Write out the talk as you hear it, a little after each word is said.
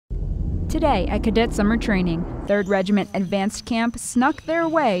Today at Cadet Summer Training, 3rd Regiment Advanced Camp snuck their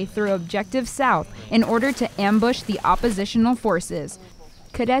way through Objective South in order to ambush the oppositional forces.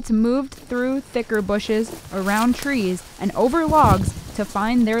 Cadets moved through thicker bushes, around trees, and over logs to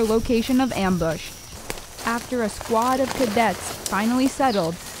find their location of ambush. After a squad of cadets finally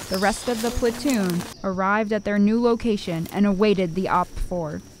settled, the rest of the platoon arrived at their new location and awaited the Op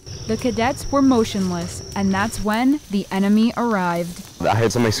 4. The cadets were motionless, and that's when the enemy arrived. I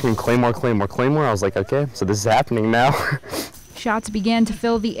heard somebody scream, "Claymore, Claymore, Claymore." I was like, okay, so this is happening now. Shots began to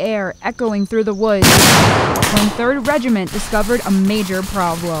fill the air, echoing through the woods, when 3rd Regiment discovered a major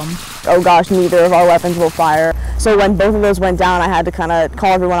problem. Oh gosh, neither of our weapons will fire. So when both of those went down, I had to kind of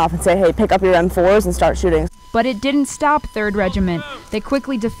call everyone off and say, hey, pick up your M4s and start shooting. But it didn't stop 3rd Regiment. They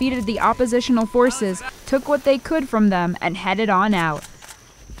quickly defeated the oppositional forces, took what they could from them, and headed on out.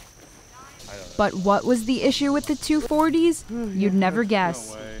 But what was the issue with the 240s? You'd never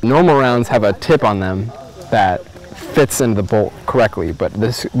guess. Normal rounds have a tip on them that fits into the bolt correctly, but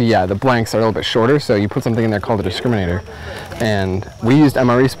the blanks are a little bit shorter, so you put something in there called a discriminator. And we used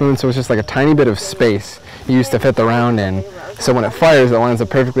MRE spoons, so it's just like a tiny bit of space used to fit the round in. So when it fires, it lines up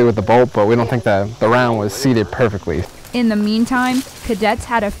perfectly with the bolt, but we don't think the round was seated perfectly. In the meantime, cadets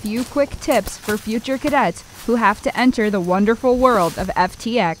had a few quick tips for future cadets who have to enter the wonderful world of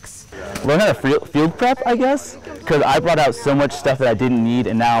FTX. Learn how to field prep, I guess, because I brought out so much stuff that I didn't need,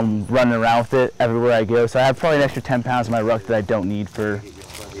 and now I'm running around with it everywhere I go. So I have probably an extra 10 pounds in my ruck that I don't need for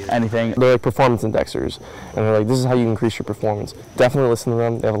anything. They're like performance indexers, and they're like, this is how you increase your performance. Definitely listen to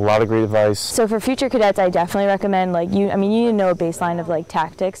them. They have a lot of great advice. So for future cadets, I definitely recommend, you need to know a baseline of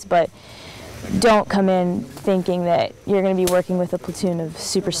tactics, but don't come in thinking that you're going to be working with a platoon of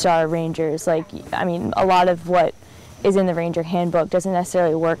superstar rangers. A lot of what is in the Ranger Handbook doesn't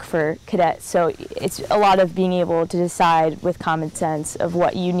necessarily work for cadets, so it's a lot of being able to decide with common sense of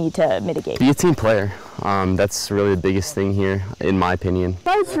what you need to mitigate. Be a team player. That's really the biggest thing here, in my opinion.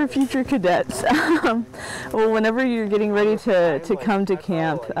 Advice for future cadets. Well, whenever you're getting ready to come to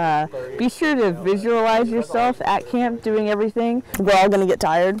camp, be sure to visualize yourself at camp doing everything. We're all going to get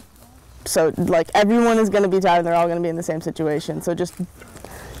tired, so everyone is going to be tired and they're all going to be in the same situation, so just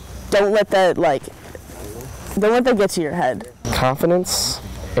don't let that get to your head. Confidence,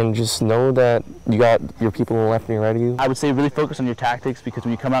 and just know that you got your people on the left and your right of you. I would say really focus on your tactics, because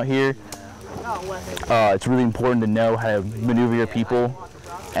when you come out here, it's really important to know how to maneuver your people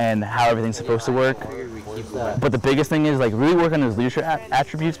and how everything's supposed to work. But the biggest thing is really work on those leadership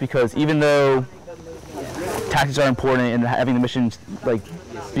attributes, because even though tactics are important and having the mission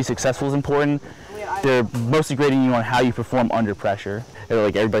be successful is important, they're mostly grading you on how you perform under pressure.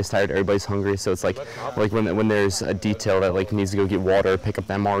 Everybody's tired, everybody's hungry, so it's like when there's a detail that needs to go get water, pick up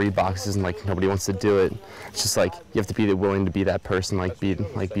the MRE boxes, and nobody wants to do it. It's just you have to be willing to be that person, be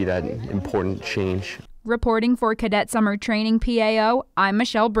that important change. Reporting for Cadet Summer Training PAO, I'm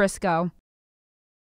Michele Brisco.